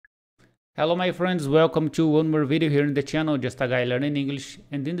Hello my friends, welcome to one more video here in the channel, just a guy learning English.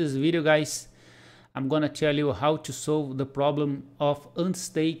 And in this video guys, I'm gonna tell you how to solve the problem of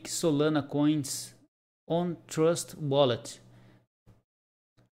unstake Solana coins on Trust Wallet.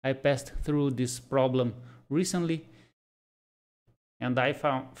 I passed through this problem recently and I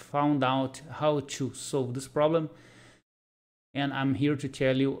found out how to solve this problem, and I'm here to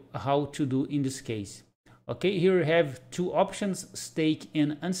tell you how to do in this case. Okay, here you have two options, stake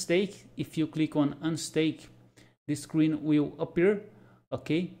and unstake. If you click on unstake, the screen will appear.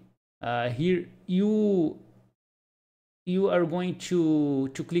 Okay, here you are going to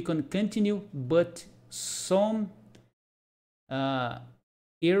click on continue, but some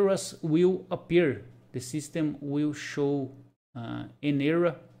errors will appear. The system will show an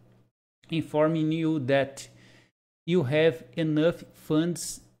error informing you that you have enough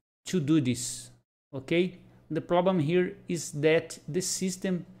funds to do this. Okay, the problem here is that the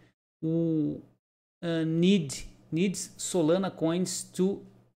system needs Solana coins to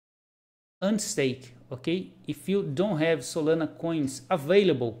unstake. Okay, if you don't have Solana coins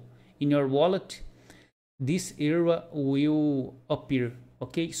available in your wallet, this error will appear.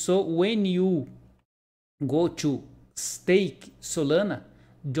 Okay, so when you go to stake Solana,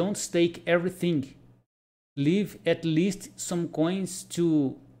 don't stake everything. Leave at least some coins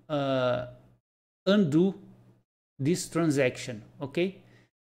to undo this transaction. Okay,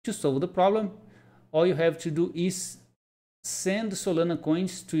 to solve the problem, all you have to do is send Solana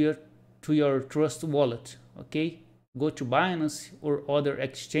coins to your Trust wallet. Okay, go to Binance or other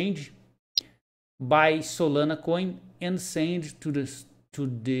exchange, buy Solana coin and send to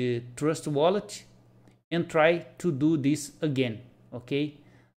the Trust wallet and try to do this again. Okay,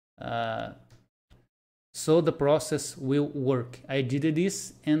 so the process will work. I did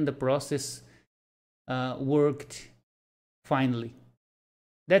this and the process worked finally.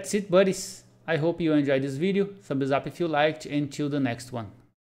 That's it, buddies. I hope you enjoyed this video. Thumbs up if you liked, and till the next one.